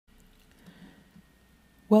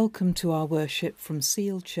Welcome to our worship from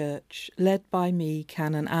Seal Church, led by me,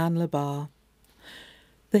 Canon Anne Labar.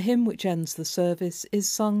 The hymn which ends the service is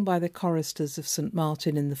sung by the choristers of St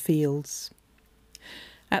Martin in the Fields.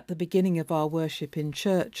 At the beginning of our worship in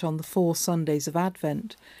church on the 4 Sundays of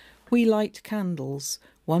Advent, we light candles,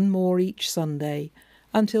 one more each Sunday,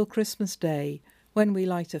 until Christmas Day, when we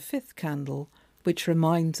light a 5th candle, which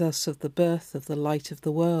reminds us of the birth of the light of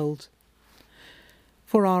the world.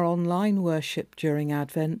 For our online worship during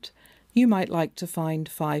Advent, you might like to find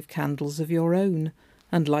 5 candles of your own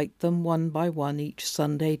and light them one by one each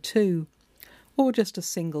Sunday too, or just a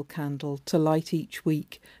single candle to light each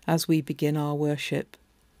week as we begin our worship.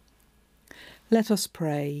 Let us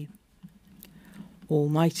pray.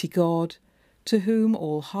 Almighty God, to whom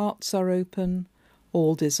all hearts are open,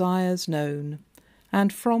 all desires known,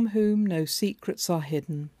 and from whom no secrets are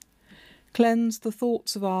hidden, cleanse the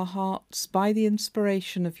thoughts of our hearts by the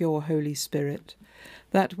inspiration of your Holy Spirit,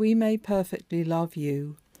 that we may perfectly love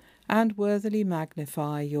you and worthily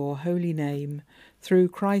magnify your holy name, through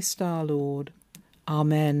Christ our Lord.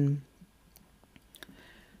 Amen.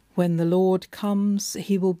 When the Lord comes,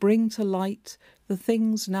 he will bring to light the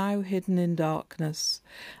things now hidden in darkness,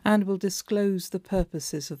 and will disclose the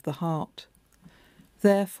purposes of the heart.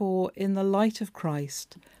 Therefore, in the light of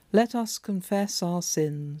Christ, let us confess our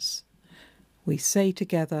sins. We say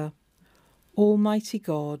together, Almighty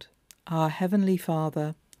God, our Heavenly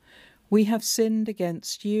Father, we have sinned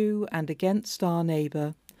against you and against our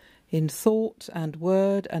neighbour, in thought and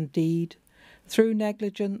word and deed, through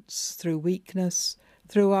negligence, through weakness,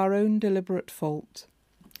 through our own deliberate fault.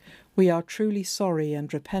 We are truly sorry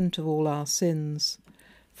and repent of all our sins.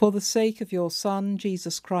 For the sake of your Son,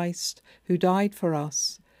 Jesus Christ, who died for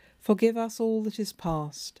us, forgive us all that is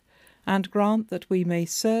past, and grant that we may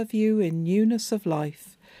serve you in newness of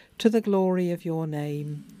life, to the glory of your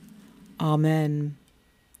name. Amen.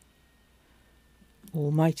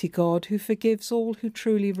 Almighty God, who forgives all who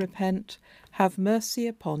truly repent, have mercy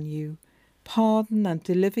upon you, pardon and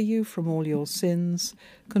deliver you from all your sins,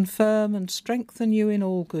 confirm and strengthen you in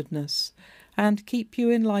all goodness, and keep you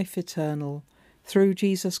in life eternal, through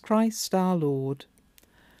Jesus Christ our Lord.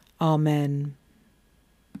 Amen.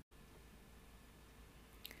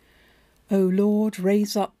 O Lord,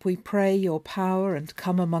 raise up, we pray, your power, and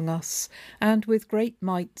come among us, and with great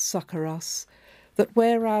might succour us, that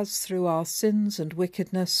whereas through our sins and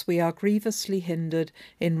wickedness we are grievously hindered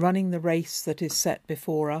in running the race that is set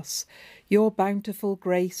before us, your bountiful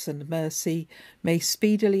grace and mercy may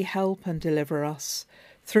speedily help and deliver us.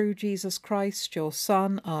 Through Jesus Christ, your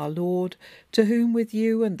Son, our Lord, to whom with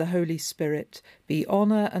you and the Holy Spirit be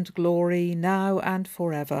honour and glory now and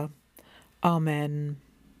for ever. Amen.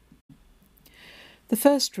 The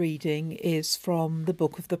first reading is from the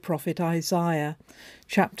book of the prophet Isaiah,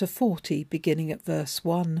 chapter 40, beginning at verse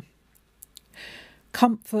 1.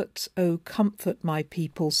 Comfort, O comfort my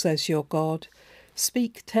people, says your God.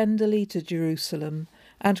 Speak tenderly to Jerusalem,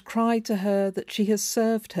 and cry to her that she has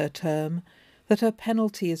served her term, that her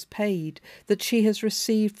penalty is paid, that she has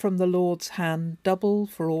received from the Lord's hand double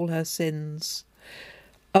for all her sins.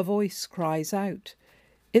 A voice cries out,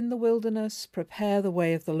 In the wilderness prepare the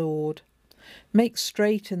way of the Lord. Make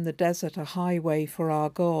straight in the desert a highway for our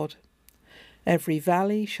God. Every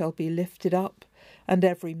valley shall be lifted up, and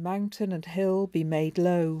every mountain and hill be made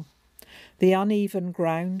low. The uneven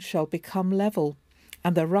ground shall become level,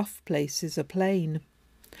 and the rough places a plain.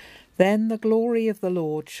 Then the glory of the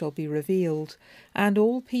Lord shall be revealed, and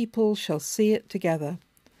all people shall see it together.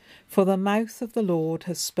 For the mouth of the Lord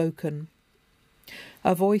has spoken.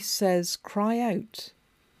 A voice says, Cry out.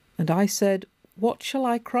 And I said, What shall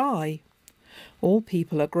I cry? All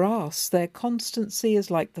people are grass, their constancy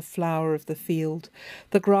is like the flower of the field.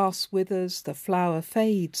 The grass withers, the flower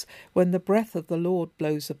fades, when the breath of the Lord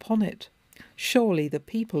blows upon it. Surely the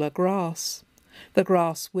people are grass. The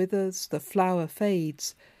grass withers, the flower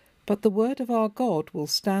fades, but the word of our God will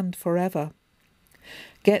stand forever.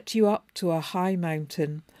 Get you up to a high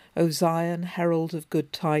mountain, O Zion, herald of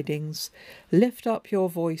good tidings. Lift up your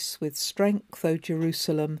voice with strength, O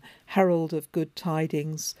Jerusalem, herald of good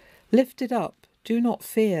tidings. Lift it up, do not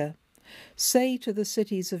fear. Say to the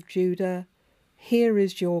cities of Judah, Here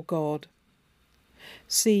is your God.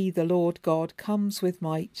 See, the Lord God comes with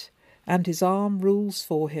might, and his arm rules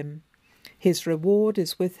for him. His reward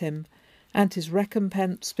is with him, and his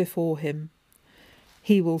recompense before him.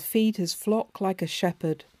 He will feed his flock like a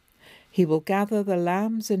shepherd. He will gather the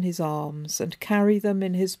lambs in his arms, and carry them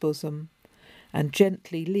in his bosom, and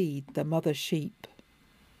gently lead the mother sheep.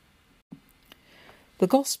 The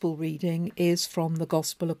Gospel reading is from the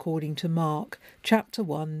Gospel according to Mark, chapter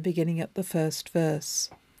 1, beginning at the first verse.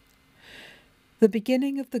 the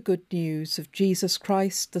beginning of the good news of Jesus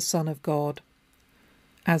Christ, the Son of God.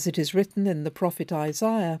 As it is written in the prophet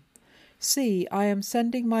Isaiah, "See, I am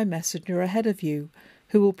sending my messenger ahead of you,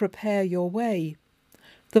 who will prepare your way.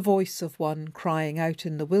 The voice of one crying out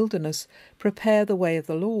in the wilderness, prepare the way of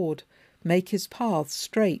the Lord, make his paths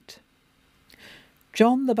straight."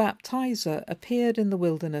 John the Baptizer appeared in the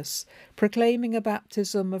wilderness, proclaiming a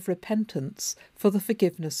baptism of repentance for the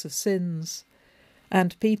forgiveness of sins.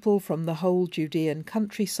 And people from the whole Judean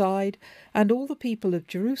countryside and all the people of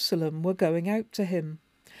Jerusalem were going out to him,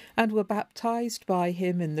 and were baptized by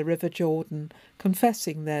him in the river Jordan,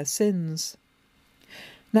 confessing their sins.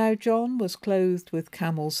 Now John was clothed with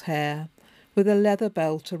camel's hair, with a leather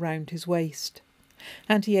belt around his waist,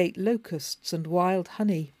 and he ate locusts and wild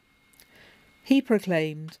honey. He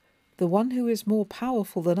proclaimed, "The one who is more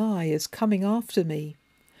powerful than I is coming after me.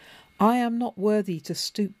 I am not worthy to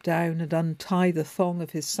stoop down and untie the thong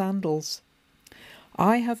of his sandals.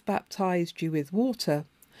 I have baptized you with water,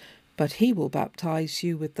 but he will baptize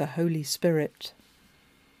you with the Holy Spirit."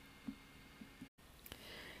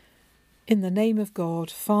 In the name of God,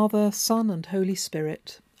 Father, Son, and Holy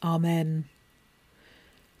Spirit. Amen.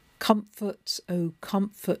 Comfort, O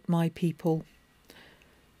comfort my people.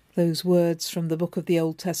 Those words from the book of the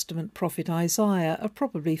Old Testament prophet Isaiah are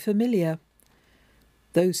probably familiar.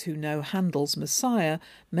 Those who know Handel's Messiah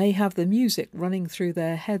may have the music running through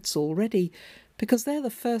their heads already, because they're the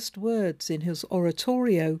first words in his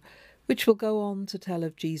oratorio, which will go on to tell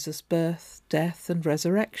of Jesus' birth, death, and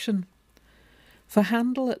resurrection. For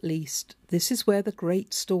Handel, at least, this is where the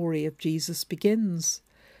great story of Jesus begins,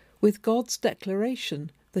 with God's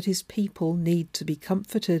declaration that his people need to be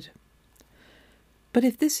comforted. But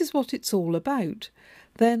if this is what it's all about,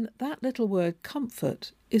 then that little word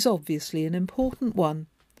comfort is obviously an important one,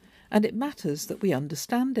 and it matters that we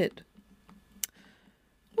understand it.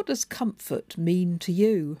 What does comfort mean to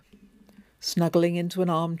you? Snuggling into an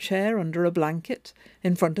armchair under a blanket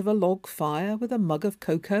in front of a log fire with a mug of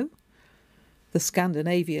cocoa? The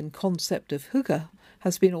Scandinavian concept of hygge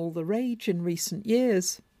has been all the rage in recent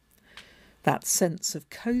years. That sense of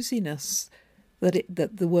coziness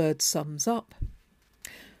that the word sums up.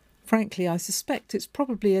 Frankly, I suspect it's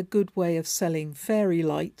probably a good way of selling fairy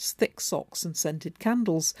lights, thick socks and scented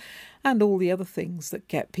candles, and all the other things that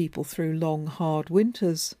get people through long, hard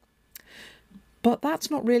winters. But that's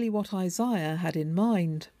not really what Isaiah had in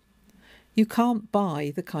mind. You can't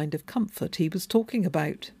buy the kind of comfort he was talking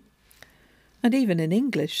about. And even in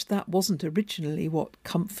English, that wasn't originally what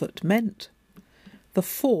comfort meant. The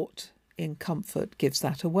fort in comfort gives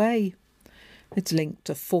that away. It's linked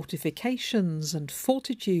to fortifications and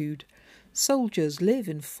fortitude. Soldiers live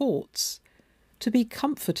in forts. To be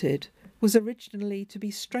comforted was originally to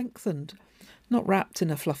be strengthened, not wrapped in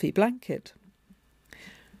a fluffy blanket.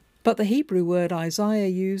 But the Hebrew word Isaiah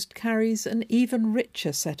used carries an even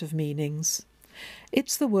richer set of meanings.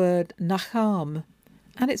 It's the word nacham,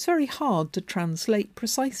 and it's very hard to translate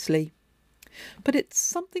precisely. But it's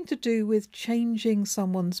something to do with changing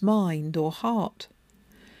someone's mind or heart.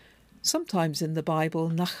 Sometimes in the Bible,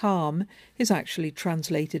 nacham is actually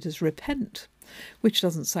translated as repent, which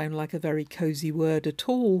doesn't sound like a very cosy word at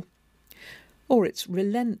all. Or it's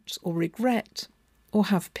relent or regret, or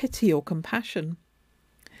have pity or compassion.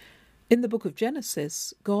 In the book of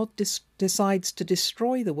Genesis, God decides to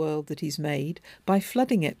destroy the world that he's made by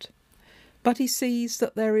flooding it. But he sees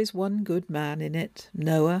that there is one good man in it,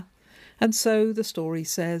 Noah, and so the story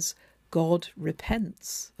says God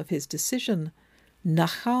repents of his decision,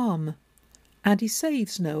 nacham, and he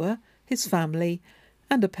saves Noah, his family,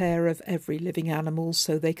 and a pair of every living animal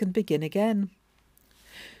so they can begin again.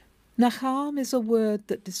 Nacham is a word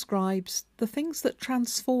that describes the things that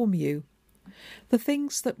transform you, the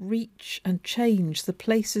things that reach and change the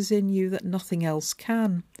places in you that nothing else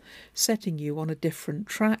can, setting you on a different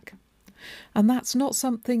track. And that's not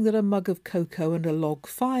something that a mug of cocoa and a log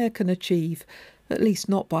fire can achieve, at least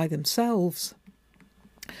not by themselves.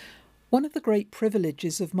 One of the great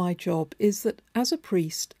privileges of my job is that as a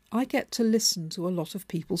priest I get to listen to a lot of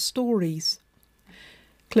people's stories.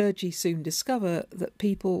 Clergy soon discover that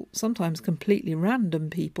people, sometimes completely random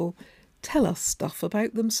people, tell us stuff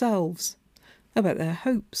about themselves, about their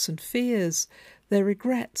hopes and fears, their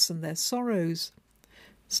regrets and their sorrows,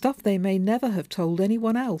 stuff they may never have told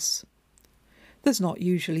anyone else. There's not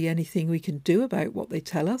usually anything we can do about what they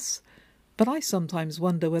tell us, but I sometimes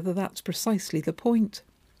wonder whether that's precisely the point.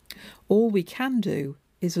 All we can do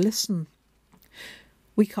is listen.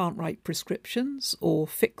 We can't write prescriptions or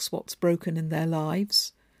fix what's broken in their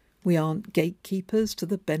lives. We aren't gatekeepers to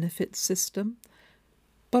the benefits system.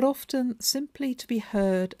 But often simply to be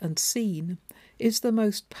heard and seen is the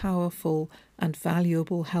most powerful and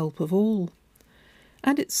valuable help of all.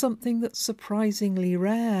 And it's something that's surprisingly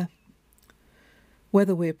rare.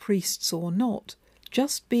 Whether we're priests or not,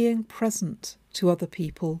 just being present to other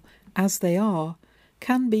people as they are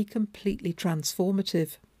can be completely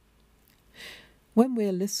transformative. When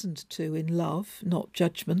we're listened to in love, not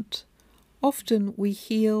judgment, often we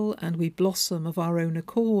heal and we blossom of our own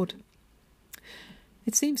accord.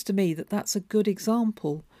 It seems to me that that's a good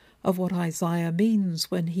example of what Isaiah means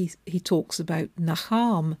when he talks about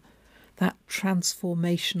Naham, that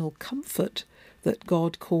transformational comfort that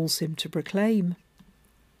God calls him to proclaim.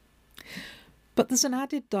 But there's an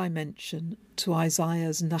added dimension to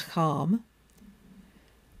Isaiah's Naham.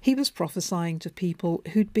 He was prophesying to people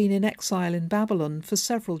who'd been in exile in Babylon for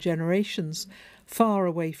several generations, far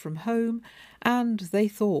away from home, and they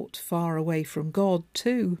thought far away from God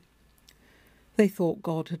too. They thought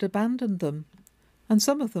God had abandoned them, and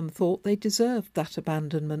some of them thought they deserved that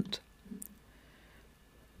abandonment.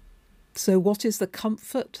 So what is the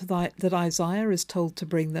comfort that Isaiah is told to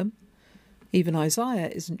bring them? Even Isaiah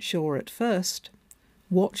isn't sure at first.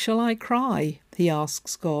 What shall I cry? He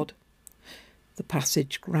asks God. The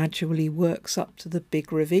passage gradually works up to the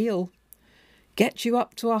big reveal. Get you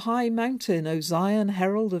up to a high mountain, O Zion,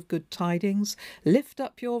 herald of good tidings. Lift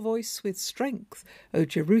up your voice with strength, O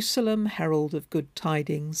Jerusalem, herald of good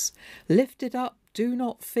tidings. Lift it up, do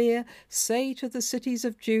not fear. Say to the cities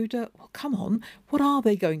of Judah, well, come on, what are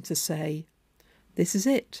they going to say? This is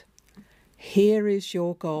it. Here is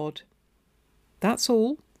your God. That's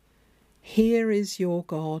all. Here is your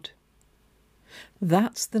God.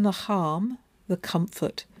 That's the Naham, the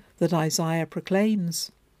comfort that Isaiah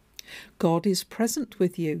proclaims. God is present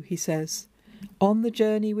with you, he says, on the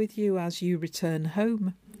journey with you as you return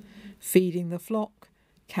home, feeding the flock,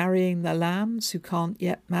 carrying the lambs who can't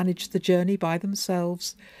yet manage the journey by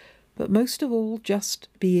themselves, but most of all just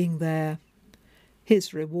being there.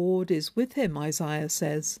 His reward is with him, Isaiah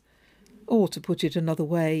says, or to put it another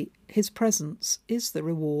way, his presence is the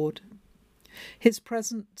reward. His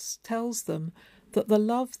presence tells them that the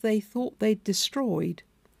love they thought they'd destroyed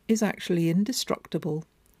is actually indestructible.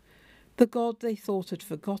 The God they thought had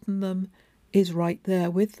forgotten them is right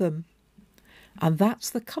there with them. And that's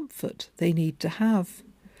the comfort they need to have,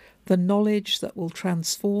 the knowledge that will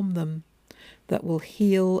transform them, that will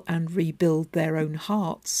heal and rebuild their own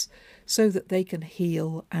hearts so that they can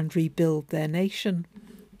heal and rebuild their nation.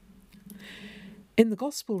 In the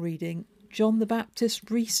Gospel reading, John the Baptist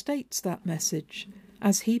restates that message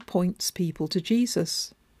as he points people to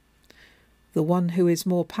Jesus. The one who is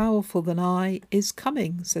more powerful than I is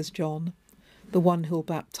coming, says John, the one who'll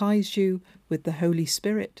baptize you with the Holy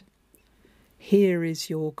Spirit. Here is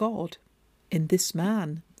your God, in this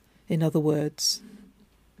man, in other words.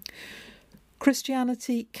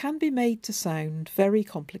 Christianity can be made to sound very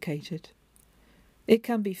complicated. It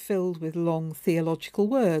can be filled with long theological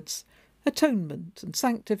words, atonement and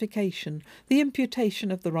sanctification, the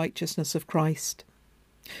imputation of the righteousness of Christ.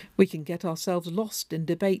 We can get ourselves lost in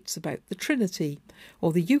debates about the Trinity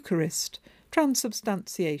or the Eucharist,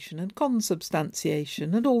 transubstantiation and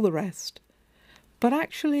consubstantiation and all the rest. But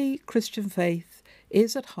actually, Christian faith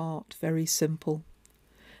is at heart very simple.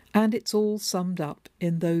 And it's all summed up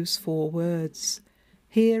in those 4 words.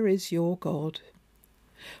 Here is your God.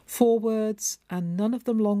 4 words, and none of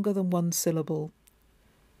them longer than 1 syllable.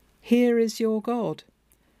 Here is your God.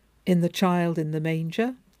 In the child in the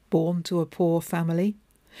manger, born to a poor family.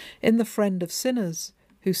 In the friend of sinners,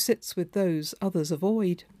 who sits with those others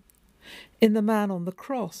avoid. In the man on the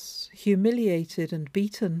cross, humiliated and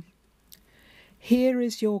beaten. Here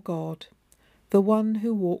is your God, the one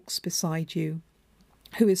who walks beside you,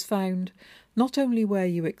 who is found not only where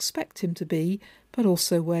you expect him to be, but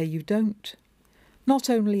also where you don't. Not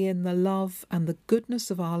only in the love and the goodness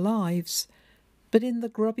of our lives, but in the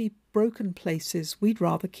grubby, broken places we'd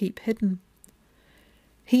rather keep hidden.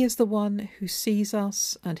 He is the one who sees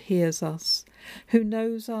us and hears us, who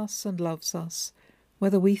knows us and loves us,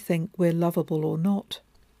 whether we think we're lovable or not.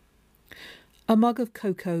 A mug of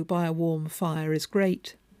cocoa by a warm fire is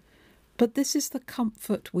great, but this is the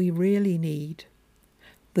comfort we really need,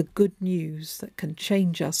 the good news that can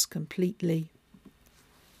change us completely.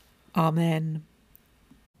 Amen.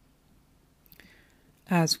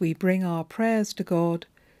 As we bring our prayers to God,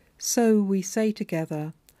 so we say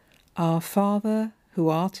together, Our Father, who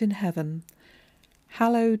art in heaven,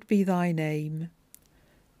 hallowed be thy name.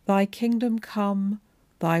 Thy kingdom come,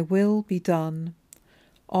 thy will be done,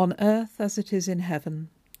 on earth as it is in heaven.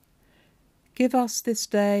 Give us this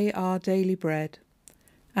day our daily bread,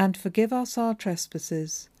 and forgive us our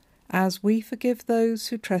trespasses, as we forgive those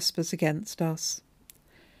who trespass against us.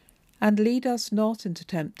 and lead us not into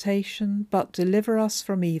temptation, but deliver us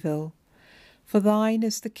from evil. For thine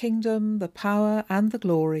is the kingdom, the power, and the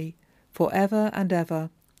glory, for ever and ever.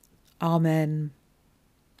 Amen.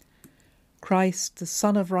 Christ, the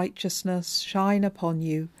Sun of righteousness, shine upon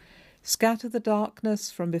you, scatter the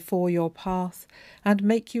darkness from before your path, and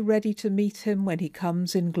make you ready to meet him when he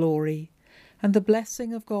comes in glory. And the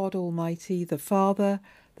blessing of God Almighty, the Father,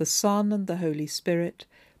 the Son, and the Holy Spirit,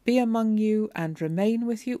 be among you and remain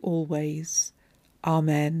with you always.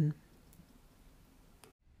 Amen.